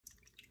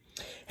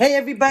Hey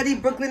everybody,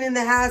 Brooklyn in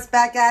the house,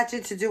 back at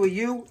you to do a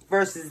you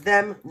versus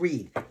them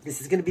read.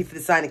 This is going to be for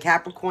the sign of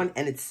Capricorn,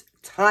 and it's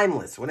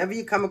timeless. Whenever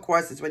you come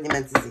across, it's when you're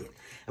meant to see it.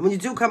 And when you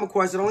do come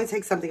across, it only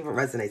takes something if it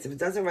resonates. If it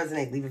doesn't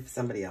resonate, leave it for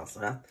somebody else,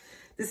 huh?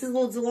 This is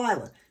little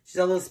Delilah. She's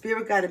a little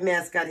spirit guided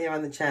mascot here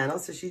on the channel,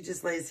 so she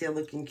just lays here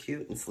looking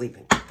cute and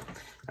sleeping.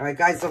 All right,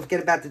 guys, don't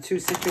forget about the two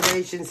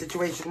situations.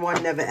 Situation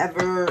one, never,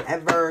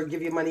 ever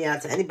give your money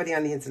out to anybody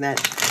on the internet,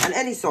 on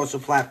any social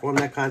platform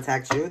that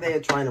contacts you. They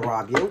are trying to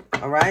rob you,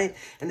 all right?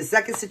 And the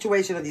second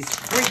situation are these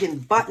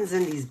friggin' buttons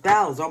and these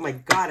bells. Oh, my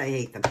God, I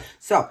hate them.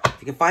 So, if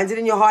you can find it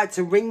in your heart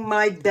to ring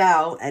my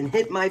bell and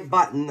hit my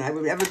button, I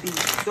would ever be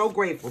so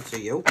grateful to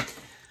you.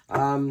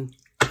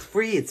 It's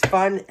free, it's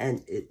fun,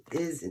 and it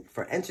is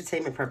for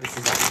entertainment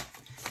purposes only.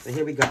 So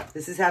here we go.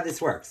 This is how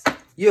this works.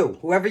 You,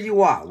 whoever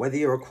you are, whether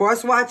you're a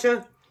cross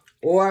watcher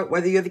or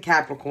whether you're the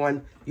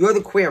Capricorn, you're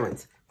the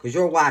querent because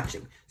you're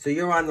watching. So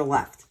you're on the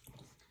left.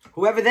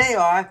 Whoever they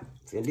are,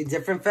 it's going to be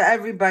different for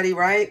everybody,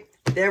 right?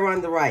 They're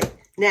on the right.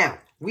 Now,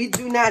 we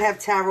do not have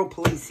tarot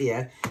police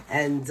here.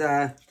 And,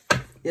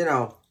 you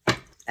know,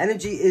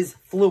 energy is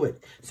fluid.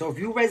 So if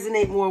you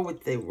resonate more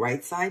with the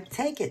right side,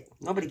 take it.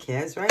 Nobody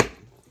cares, right?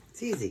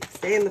 It's easy.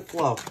 Stay in the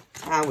flow.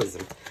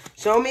 Taoism.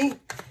 Show me.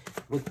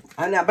 But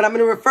I'm going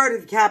to refer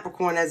to the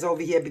Capricorn as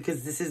over here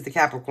because this is the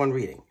Capricorn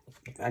reading.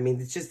 I mean,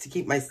 it's just to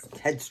keep my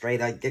head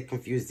straight. I get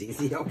confused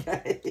easy,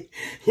 okay?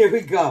 Here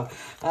we go.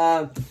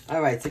 All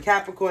right, so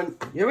Capricorn,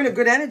 you're in a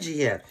good energy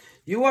here.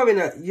 You are in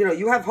a, you know,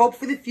 you have hope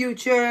for the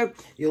future.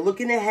 You're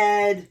looking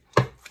ahead.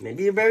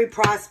 Maybe you're very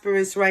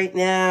prosperous right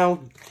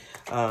now.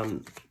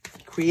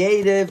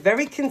 Creative,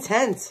 very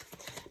content.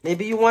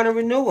 Maybe you want a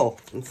renewal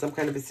in some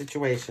kind of a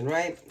situation,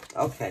 right?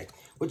 Okay.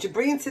 What you're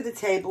bringing to the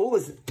table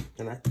is,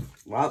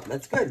 well,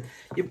 that's good.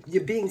 What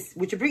you're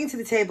bringing to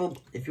the table,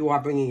 if you are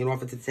bringing an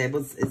offer to the table,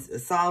 is a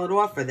solid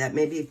offer that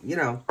maybe, you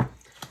know,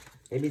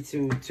 maybe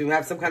to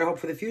have some kind of hope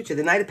for the future.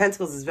 The Knight of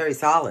Pentacles is very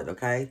solid,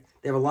 okay?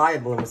 They're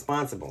reliable and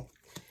responsible.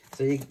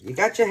 So you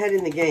got your head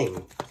in the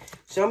game.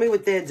 Show me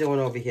what they're doing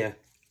over here.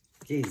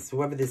 Jeez,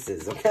 whoever this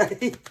is,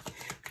 okay?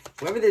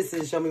 Whoever this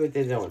is, show me what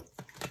they're doing.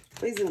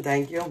 Please and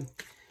thank you.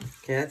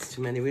 Okay, that's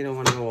too many. We don't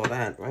want to know all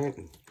that, right?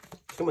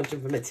 Too much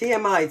information.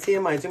 TMI, too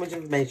much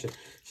information.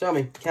 Show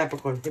me,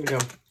 Capricorn. Here we go.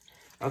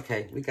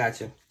 Okay, we got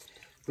you.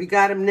 We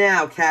got him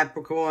now,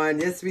 Capricorn.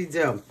 Yes, we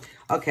do.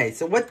 Okay,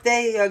 so what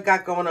they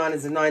got going on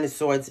is a Nine of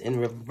Swords in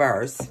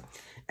reverse.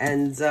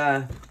 And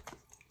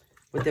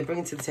what they're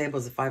bringing to the table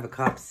is a Five of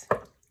Cups.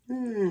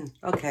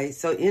 Okay,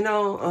 so, you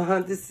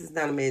know, this is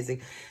not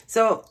amazing.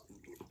 So,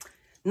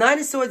 Nine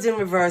of Swords in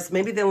reverse.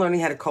 Maybe they're learning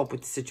how to cope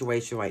with the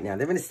situation right now.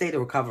 They're in a state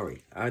of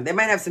recovery. They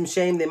might have some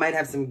shame. They might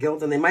have some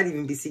guilt. And they might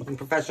even be seeking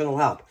professional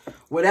help.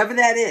 Whatever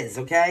that is,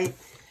 okay?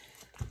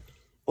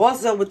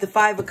 Also, with the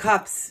Five of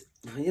Cups,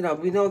 you know,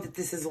 we know that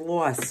this is a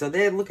loss. So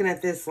they're looking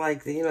at this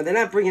like, you know, they're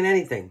not bringing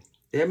anything.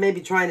 They're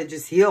maybe trying to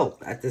just heal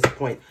at this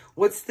point.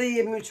 What's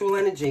the mutual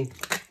energy?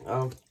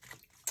 Oh,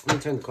 let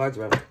me turn the cards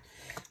around.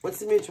 What's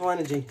the mutual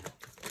energy?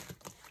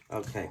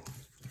 Okay.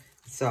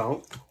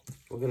 So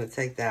we're going to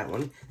take that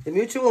one. The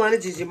mutual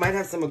energies, you might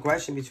have some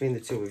aggression between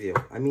the two of you.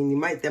 I mean,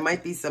 there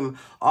might be some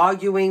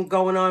arguing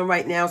going on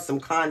right now, some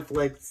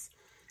conflicts.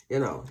 You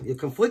know, you're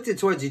conflicted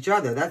towards each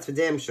other. That's for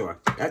damn sure.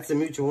 That's the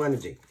mutual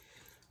energy.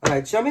 All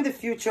right, show me the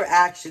future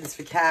actions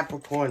for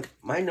Capricorn.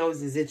 My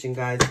nose is itching,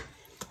 guys.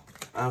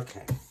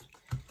 Okay.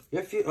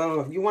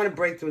 You want a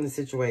breakthrough in the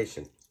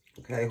situation.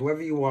 Okay,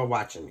 whoever you are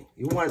watching me.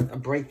 You want a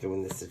breakthrough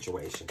in this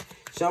situation.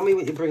 Show me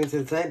what you're bringing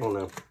to the table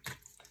now.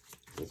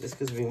 Just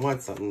because we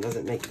want something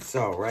doesn't make it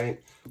so,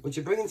 right? What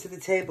you're bringing to the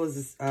table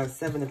is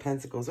Seven of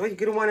Pentacles. Oh, you're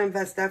going to want to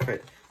invest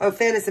effort. Oh,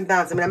 fairness and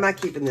balance. I mean, I'm not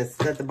keeping this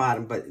at the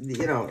bottom, but,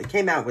 you know, it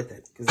came out with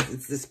it because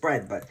it's the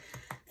spread. But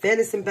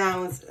fairness and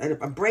balance, and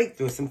a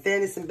breakthrough, some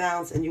fairness and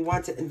balance, and you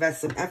want to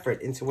invest some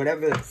effort into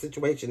whatever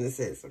situation this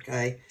is,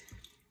 okay?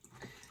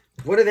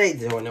 What are they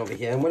doing over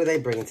here? And what are they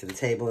bringing to the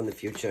table in the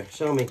future?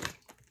 Show me.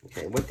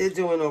 Okay, what they're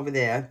doing over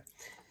there.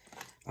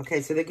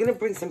 Okay, so they're going to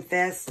bring some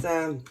fast,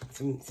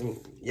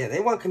 yeah, they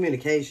want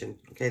communication.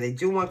 Okay, they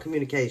do want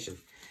communication.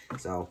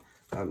 So,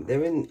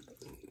 they're in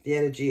the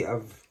energy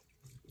of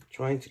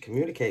trying to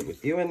communicate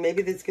with you. And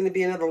maybe there's going to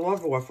be another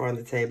love offer on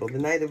the table. The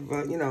Knight of,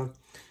 you know,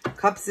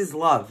 Cups is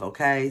love,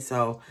 okay?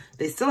 So,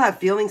 they still have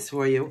feelings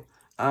for you.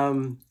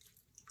 You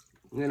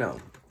know,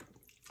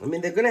 I mean,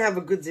 they're going to have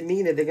a good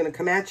demeanor. They're going to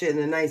come at you in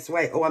a nice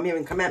way. Oh, I'm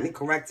hearing come at me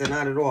correct or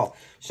not at all.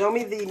 Show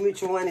me the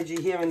mutual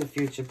energy here in the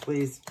future,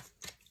 please.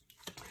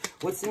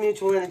 What's the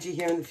mutual energy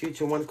here in the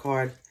future? One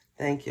card.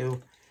 Thank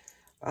you.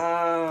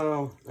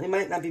 Oh, they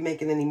might not be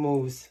making any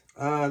moves.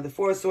 The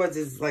Four of Swords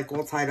is like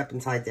all tied up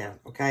and tied down,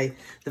 okay?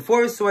 The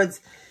Four of Swords,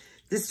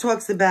 this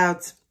talks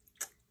about,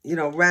 you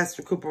know, rest,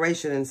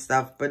 recuperation and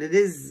stuff, but it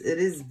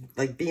is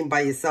like being by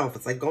yourself.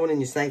 It's like going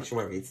in your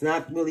sanctuary. It's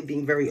not really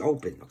being very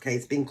open, okay?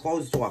 It's being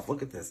closed off.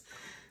 Look at this.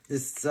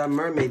 This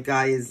mermaid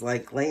guy is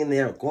like laying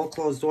there, all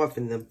closed off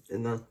in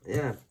the,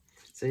 yeah.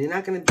 So you're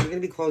going to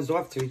be closed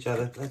off to each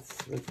other. That's...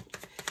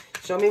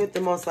 Show me what the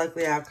most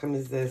likely outcome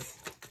is this.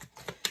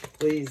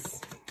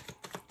 Please.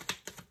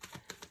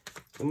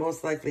 The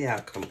most likely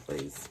outcome,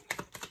 please.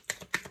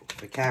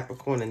 For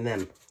Capricorn and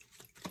them.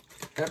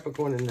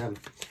 Capricorn and them.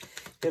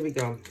 Here we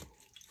go.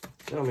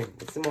 Show me.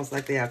 What's the most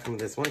likely outcome of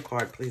this? One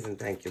card, please and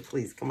thank you.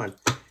 Please, come on.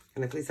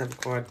 Can I please have a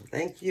card?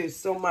 Thank you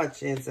so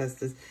much,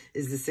 ancestors.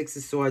 Is the Six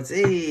of Swords.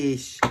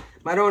 Eesh.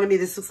 My own to me,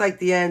 this looks like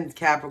the end,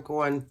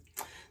 Capricorn.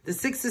 The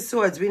Six of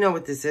Swords, we know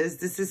what this is.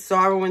 This is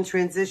sorrow and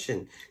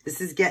transition. This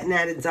is getting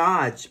out of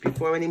Dodge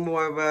before any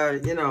more of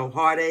a, you know,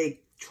 heartache,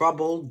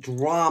 trouble,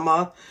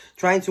 drama.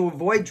 Trying to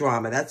avoid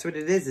drama. That's what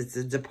it is. It's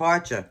a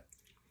departure.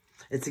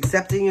 It's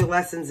accepting your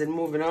lessons and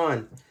moving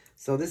on.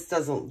 So this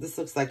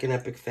looks like an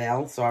epic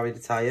fail. Sorry to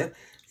tell you.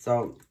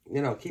 So,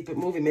 you know, keep it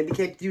moving. Maybe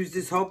use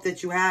this hope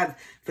that you have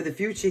for the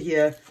future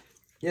here,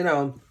 you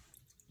know,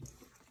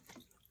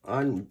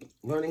 on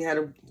learning how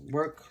to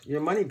work your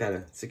money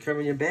better,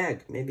 securing your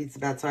bag. Maybe it's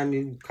about time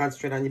you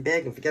concentrate on your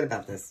bag and forget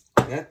about this,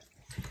 yeah?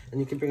 And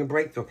you can bring a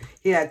breakthrough.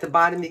 Here, at the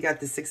bottom, you got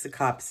the Six of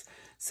Cups.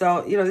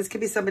 So, you know, this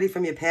could be somebody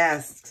from your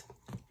past,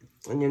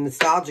 and you're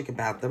nostalgic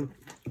about them.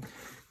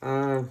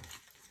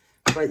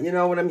 But you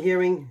know what I'm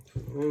hearing?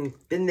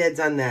 Been there,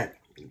 done that.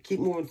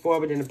 Keep moving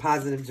forward in a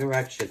positive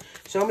direction.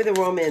 Show me the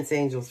romance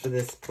angels for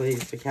this,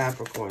 please, for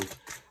Capricorn.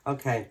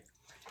 Okay.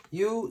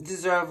 You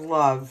deserve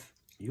love.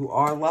 You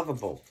are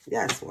lovable.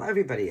 Yes, well,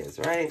 everybody is,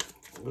 right?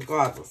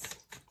 Regardless.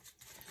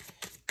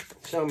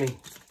 Show me,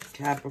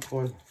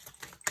 Capricorn.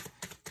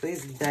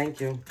 Please and thank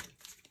you.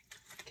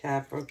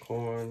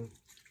 Capricorn.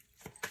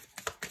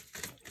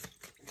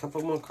 A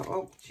couple more.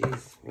 Oh,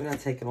 jeez. We're not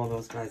taking all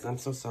those guys. I'm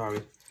so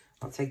sorry.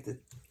 I'll take the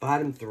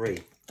bottom three.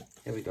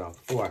 Here we go.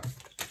 4.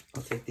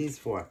 I'll take these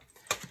 4.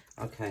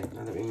 Okay,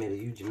 now that we made a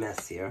huge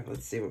mess here,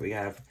 let's see what we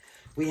have.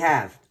 We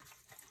have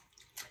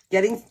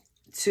getting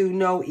to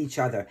know each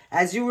other.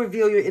 As you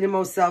reveal your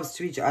innermost selves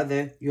to each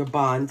other, your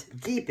bond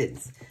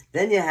deepens.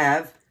 Then you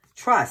have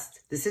trust.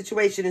 The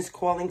situation is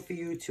calling for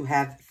you to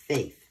have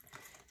faith.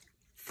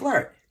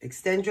 Flirt.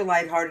 Extend your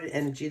lighthearted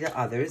energy to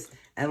others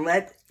and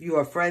let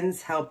your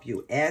friends help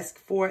you. Ask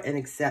for and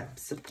accept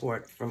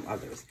support from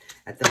others.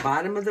 At the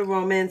bottom of the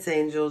romance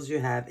angels, you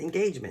have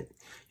engagement.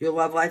 Your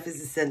love life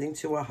is ascending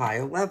to a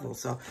higher level.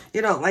 So,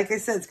 you know, like I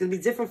said, it's going to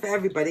be different for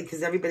everybody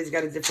because everybody's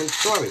got a different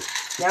story.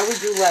 Now we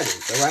do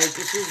letters, all right?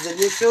 This is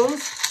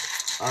initials,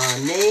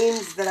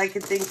 names that I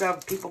can think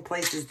of, people,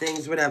 places,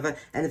 things, whatever.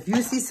 And if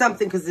you see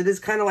something, because it is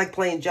kind of like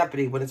playing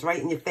Jeopardy, when it's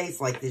right in your face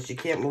like this, you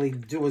can't really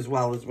do as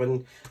well as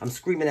when I'm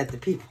screaming at the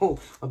people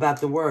about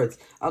the words.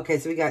 Okay,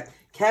 so we got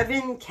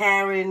Kevin,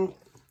 Karen,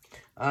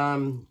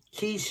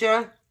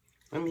 Keisha,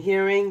 I'm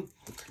hearing.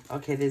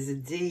 Okay, there's a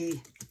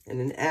D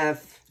and an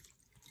F.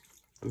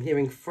 I'm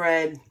hearing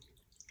Fred.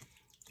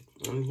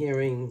 I'm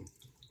hearing,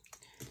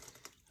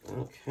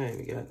 okay,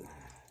 we got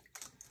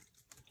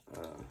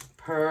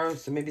Pearl.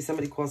 So maybe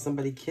somebody calls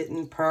somebody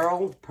Kitten.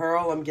 Pearl.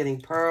 I'm getting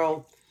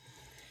Pearl.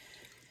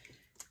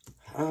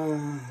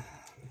 Let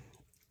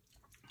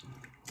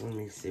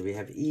me see. We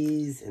have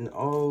E's and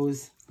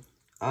O's.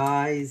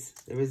 I's.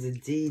 There is a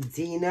D.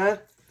 Dina.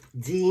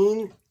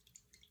 Dean.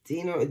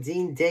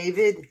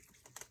 David.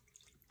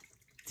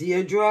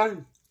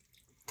 Deirdre.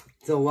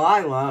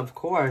 Delilah, of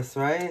course,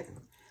 right?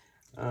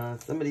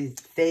 Somebody's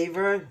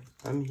favor.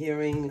 I'm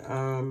hearing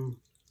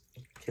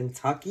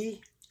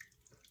Kentucky.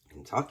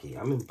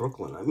 I'm in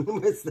Brooklyn. I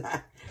mean, what's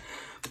that?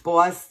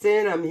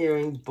 Boston. I'm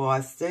hearing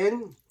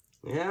Boston.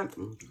 Yeah.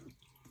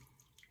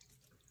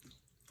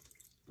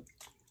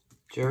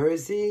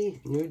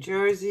 Jersey. New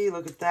Jersey.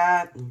 Look at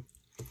that.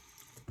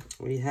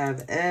 We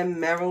have M,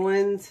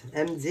 Maryland.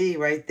 MD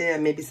right there.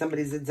 Maybe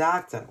somebody's a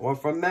doctor or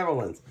from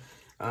Maryland.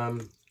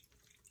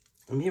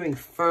 I'm hearing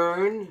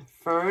Fern.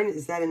 Fern,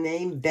 is that a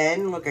name?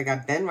 Ben. Look, I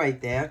got Ben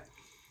right there.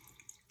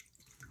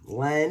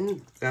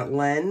 Len. Got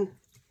Len.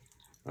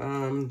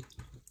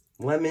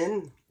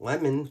 Lemon.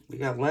 We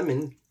got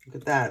lemon. Look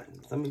at that.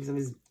 Maybe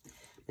somebody's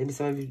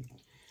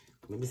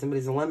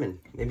a lemon.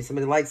 Maybe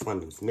somebody likes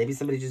lemons. Maybe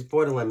somebody just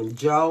bought a lemon.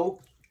 Joe.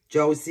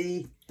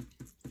 Josie.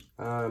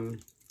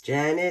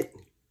 Janet.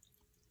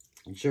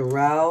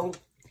 Jarrell.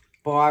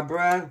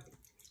 Barbara.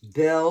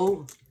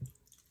 Bill.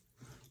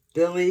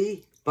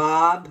 Billy.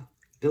 Bob.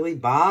 Billy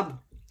Bob?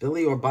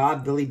 Billy or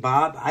Bob? Billy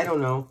Bob? I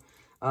don't know.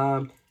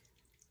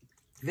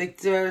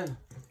 Victor.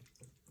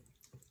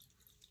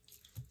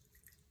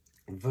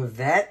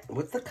 Vivette?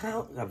 What's the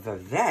count?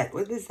 Vivette?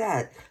 What is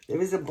that?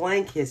 There is a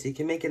blank here, so you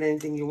can make it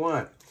anything you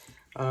want.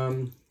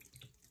 Let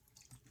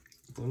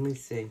me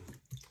see.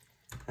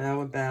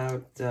 How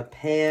about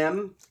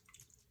Pam?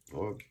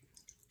 Or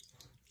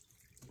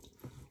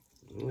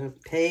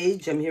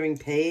Paige? I'm hearing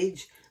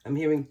Paige. I'm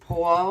hearing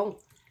Paul.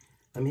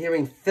 I'm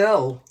hearing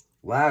Phil.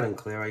 Loud and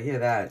clear. I hear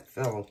that.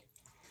 Phil.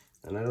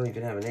 And I don't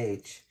even have an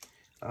H.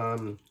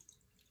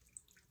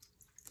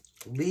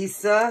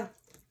 Lisa.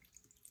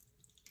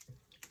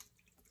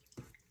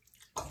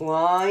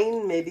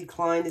 Klein. Maybe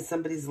Klein is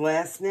somebody's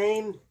last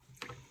name.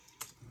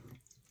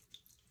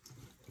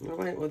 All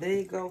right. Well, there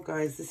you go,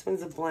 guys. This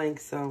one's a blank.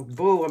 So,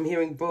 Boo. I'm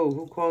hearing Boo.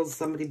 Who calls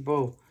somebody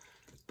Boo?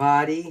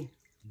 Body.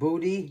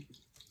 Booty.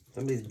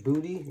 Somebody's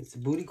booty. It's a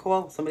booty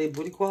call. Somebody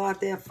booty call out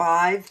there.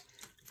 5.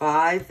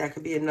 5. That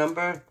could be a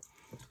number,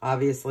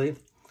 obviously.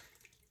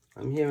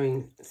 I'm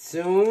hearing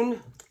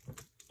soon.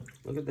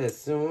 Look at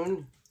this,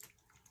 soon.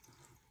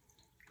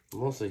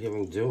 I'm also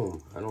hearing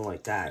doom. I don't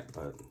like that,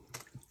 but...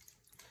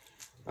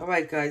 All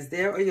right, guys,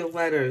 there are your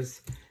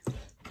letters.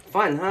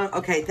 Fun, huh?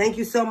 Okay, thank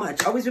you so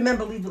much. Always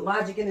remember, leave with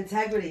logic and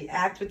integrity.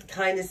 Act with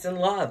kindness and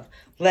love.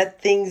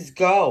 Let things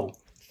go.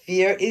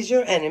 Fear is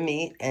your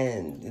enemy,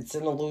 and it's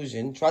an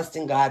illusion. Trust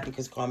in God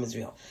because karma is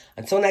real.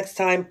 Until next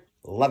time,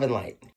 love and light.